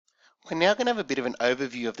We're now going to have a bit of an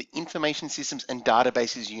overview of the Information Systems and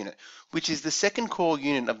Databases unit, which is the second core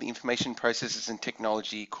unit of the Information Processes and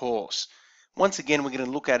Technology course. Once again, we're going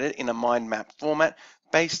to look at it in a mind map format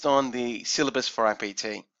based on the syllabus for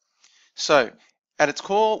IPT. So, at its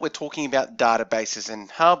core, we're talking about databases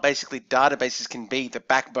and how basically databases can be the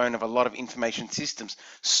backbone of a lot of information systems,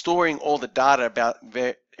 storing all the data about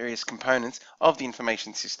various components of the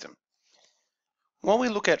information system. What we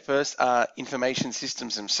look at first are information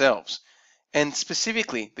systems themselves, and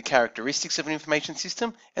specifically the characteristics of an information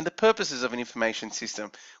system and the purposes of an information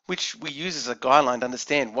system, which we use as a guideline to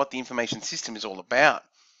understand what the information system is all about.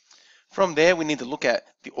 From there, we need to look at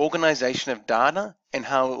the organization of data and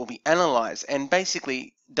how it will be analyzed. And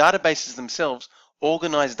basically, databases themselves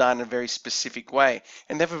organize data in a very specific way,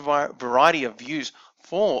 and they have a variety of views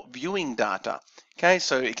for viewing data. Okay,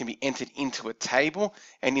 so it can be entered into a table,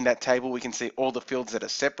 and in that table we can see all the fields that are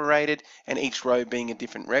separated and each row being a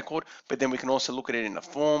different record, but then we can also look at it in a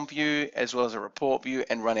form view as well as a report view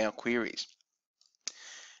and run our queries.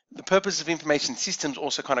 The purpose of information systems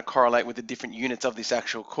also kind of correlate with the different units of this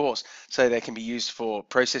actual course, so they can be used for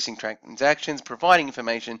processing transactions, providing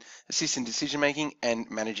information, assisting decision making,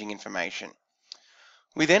 and managing information.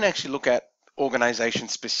 We then actually look at organization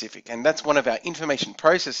specific, and that's one of our information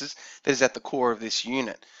processes that is at the core of this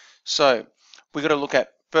unit. So we've got to look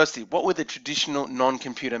at firstly, what were the traditional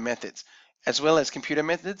non-computer methods, as well as computer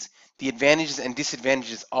methods, the advantages and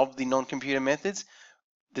disadvantages of the non-computer methods,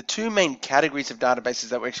 the two main categories of databases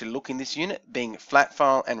that we actually look in this unit being flat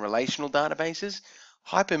file and relational databases,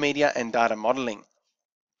 hypermedia and data modeling.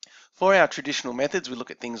 For our traditional methods, we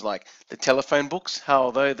look at things like the telephone books, how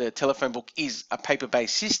although the telephone book is a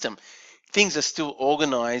paper-based system, things are still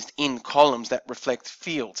organized in columns that reflect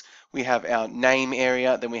fields. We have our name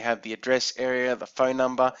area, then we have the address area, the phone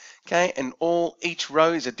number, okay, and each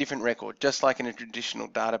row is a different record, just like in a traditional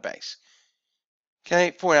database.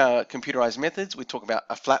 Okay, for our computerized methods, we talk about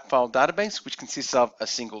a flat file database, which consists of a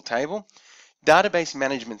single table. Database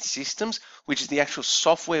management systems, which is the actual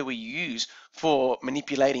software we use for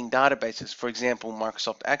manipulating databases, for example,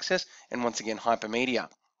 Microsoft Access, and once again, Hypermedia.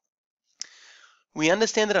 We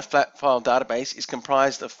understand that a flat file database is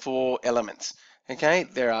comprised of four elements. Okay,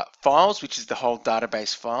 there are files, which is the whole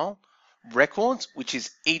database file, records, which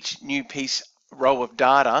is each new row of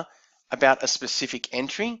data about a specific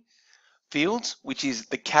entry, fields, which is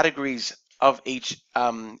the categories of each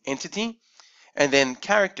entity, and then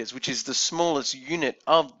characters, which is the smallest unit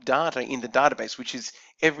of data in the database, which is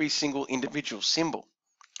every single individual symbol.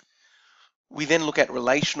 We then look at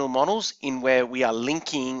relational models in where we are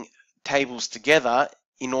linking tables together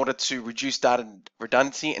in order to reduce data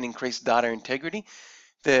redundancy and increase data integrity.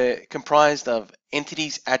 They're comprised of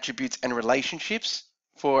entities, attributes, and relationships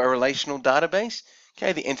for a relational database.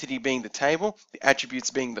 Okay, the entity being the table, the attributes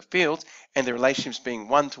being the fields, and the relationships being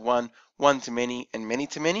one-to-one, one-to-many, and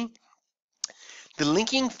many-to-many. The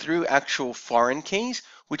linking through actual foreign keys,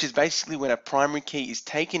 which is basically when a primary key is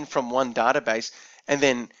taken from one database and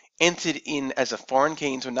then entered in as a foreign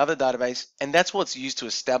key into another database, and that's what's used to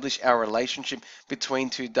establish our relationship between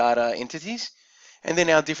two data entities. And then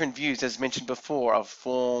our different views, as mentioned before, of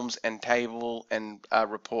forms and table and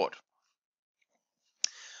report.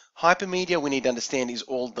 Hypermedia, we need to understand, is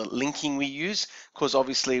all the linking we use, because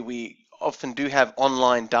obviously we often do have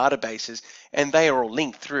online databases and they are all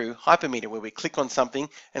linked through Hypermedia, where we click on something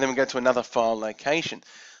and then we go to another file location.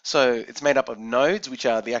 So it's made up of nodes, which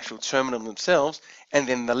are the actual terminal themselves, and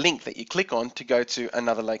then the link that you click on to go to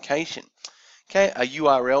another location. Okay, a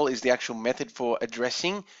URL is the actual method for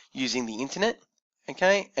addressing using the internet.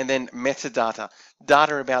 Okay, and then metadata,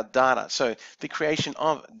 data about data. So the creation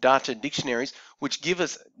of data dictionaries, which give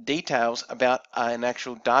us details about an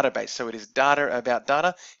actual database. So it is data about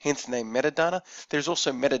data, hence the name metadata. There's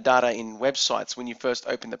also metadata in websites when you first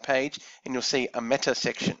open the page, and you'll see a meta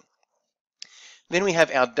section. Then we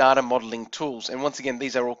have our data modeling tools, and once again,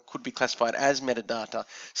 these are all could be classified as metadata.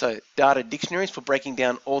 So data dictionaries for breaking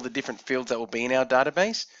down all the different fields that will be in our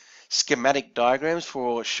database. Schematic diagrams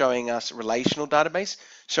for showing us relational database,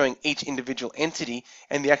 showing each individual entity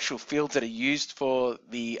and the actual fields that are used for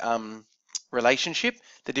the relationship,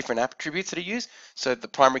 the different attributes that are used. So the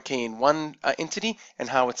primary key in one entity and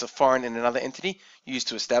how it's a foreign in another entity used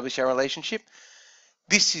to establish our relationship.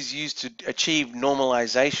 This is used to achieve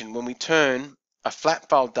normalization when we turn a flat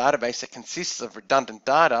file database that consists of redundant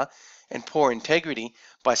data and poor integrity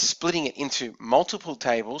by splitting it into multiple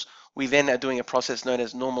tables. We then are doing a process known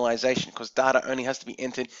as normalization, because data only has to be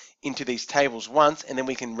entered into these tables once and then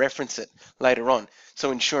we can reference it later on.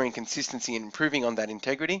 So ensuring consistency and improving on that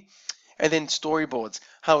integrity. And then storyboards,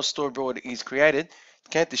 how a storyboard is created,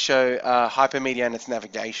 okay, to show Hypermedia and its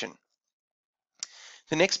navigation.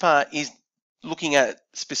 The next part is looking at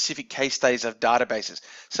specific case studies of databases.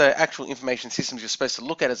 So actual information systems you're supposed to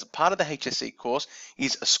look at as a part of the HSC course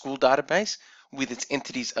is a school database with its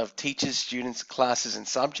entities of teachers, students, classes, and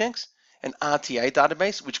subjects. An RTA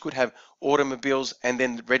database, which could have automobiles and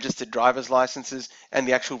then registered driver's licenses and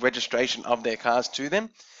the actual registration of their cars to them.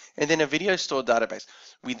 And then a video store database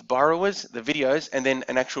with borrowers, the videos, and then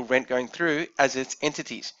an actual rent going through as its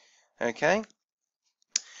entities. Okay.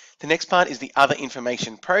 The next part is the other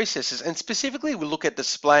information processes, and specifically we'll look at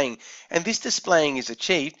displaying, and this displaying is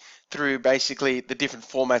achieved through basically the different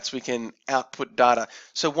formats we can output data.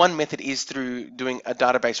 So one method is through doing a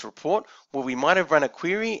database report where we might have run a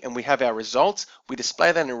query and we have our results. We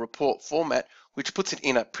display that in a report format, which puts it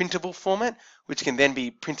in a printable format, which can then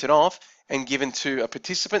be printed off and given to a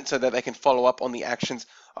participant so that they can follow up on the actions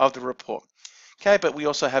of the report. Okay, but we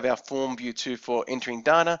also have our form view too for entering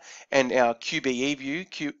data and our QBE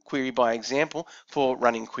view, query by example, for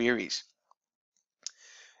running queries.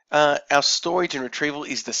 Our storage and retrieval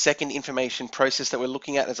is the second information process that we're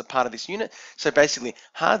looking at as a part of this unit. So basically,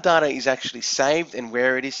 how data is actually saved and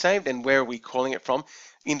where it is saved and where are we calling it from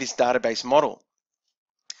in this database model.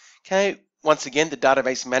 Okay, once again, the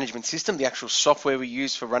database management system, the actual software we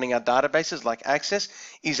use for running our databases like Access,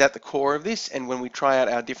 is at the core of this. And when we try out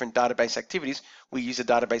our different database activities, we use a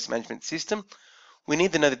database management system. We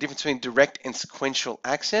need to know the difference between direct and sequential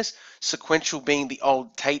access. Sequential being the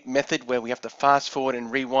old tape method where we have to fast forward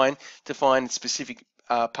and rewind to find specific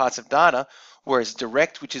parts of data, whereas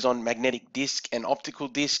direct, which is on magnetic disk and optical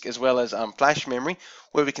disk, as well as flash memory,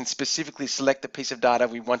 where we can specifically select the piece of data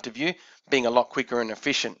we want to view, being a lot quicker and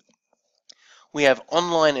efficient. We have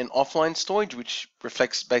online and offline storage, which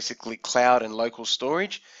reflects basically cloud and local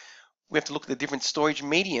storage. We have to look at the different storage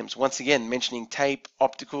mediums. Once again, mentioning tape,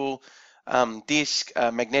 optical, disk,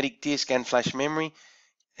 magnetic disk, and flash memory.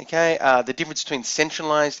 Okay, the difference between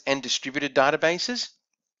centralized and distributed databases.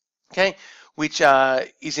 Okay, which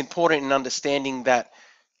is important in understanding that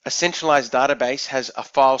a centralized database has a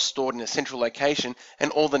file stored in a central location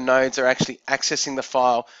and all the nodes are actually accessing the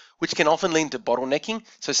file, which can often lead to bottlenecking.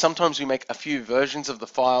 So sometimes we make a few versions of the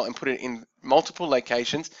file and put it in multiple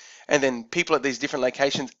locations, and then people at these different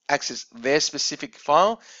locations access their specific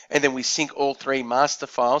file, and then we sync all three master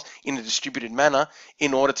files in a distributed manner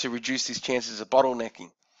in order to reduce these chances of bottlenecking.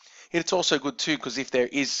 It's also good too because if there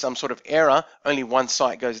is some sort of error, only one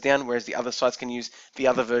site goes down, whereas the other sites can use the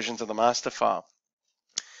other versions of the master file.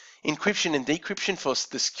 Encryption and decryption for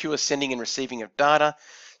the secure sending and receiving of data,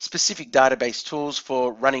 specific database tools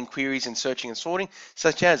for running queries and searching and sorting,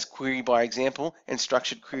 such as query by example and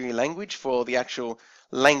structured query language for the actual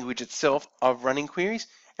language itself of running queries,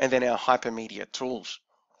 and then our hypermedia tools.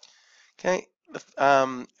 Okay,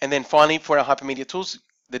 and then finally for our hypermedia tools,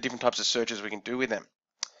 the different types of searches we can do with them.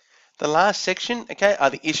 The last section, okay,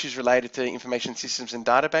 are the issues related to information systems and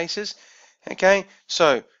databases. Okay,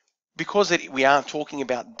 so because we are talking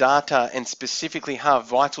about data and specifically how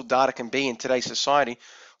vital data can be in today's society,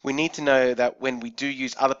 we need to know that when we do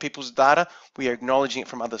use other people's data, we are acknowledging it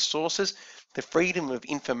from other sources. The Freedom of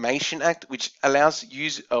Information Act, which allows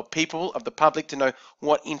people of the public to know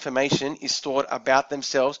what information is stored about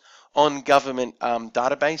themselves on government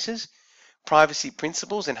databases. Privacy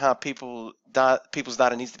principles and how people's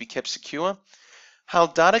data needs to be kept secure. How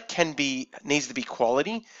data needs to be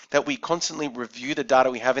quality, that we constantly review the data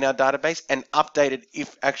we have in our database and update it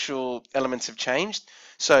if actual elements have changed.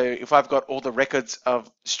 So if I've got all the records of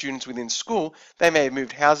students within school, they may have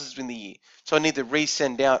moved houses within the year. So I need to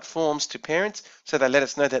resend out forms to parents so they let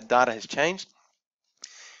us know that data has changed.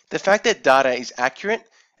 The fact that data is accurate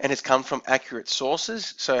and has come from accurate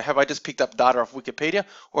sources. So have I just picked up data off Wikipedia,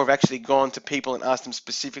 or have actually gone to people and asked them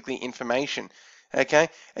specifically information? Okay,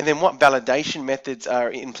 and then what validation methods are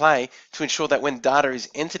in play to ensure that when data is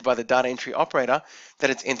entered by the data entry operator, that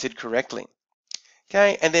it's entered correctly.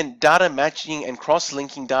 Okay, and then data matching and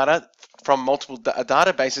cross-linking data from multiple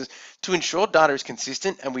databases to ensure data is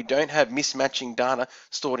consistent and we don't have mismatching data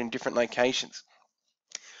stored in different locations.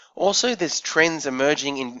 Also, there's trends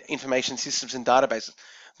emerging in information systems and databases.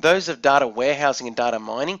 Those of data warehousing and data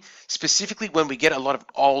mining, specifically when we get a lot of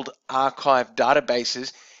old archived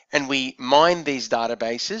databases and we mine these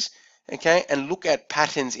databases, okay, and look at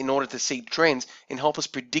patterns in order to see trends and help us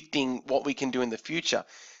predicting what we can do in the future.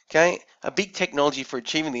 Okay, a big technology for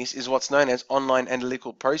achieving this is what's known as online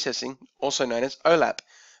analytical processing, also known as OLAP.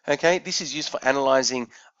 Okay, this is used for analyzing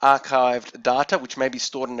archived data, which may be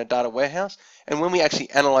stored in a data warehouse. And when we actually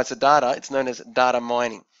analyze the data, it's known as data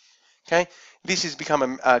mining. Okay, this has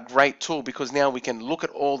become a great tool because now we can look at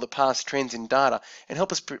all the past trends in data and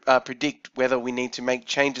help us predict whether we need to make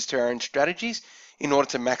changes to our own strategies in order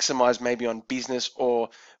to maximize maybe on business or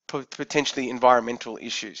potentially environmental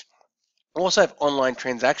issues. We also have online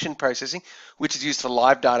transaction processing, which is used for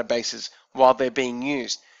live databases while they're being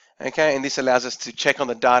used. Okay, and this allows us to check on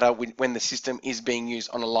the data when the system is being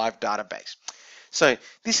used on a live database. So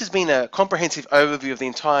this has been a comprehensive overview of the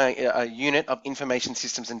entire unit of information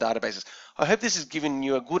systems and databases. I hope this has given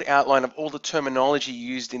you a good outline of all the terminology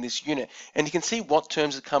used in this unit, and you can see what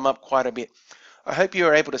terms have come up quite a bit. I hope you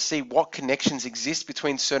are able to see what connections exist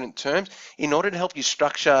between certain terms in order to help you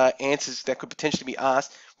structure answers that could potentially be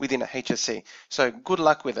asked within a HSC. So good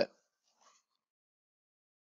luck with it.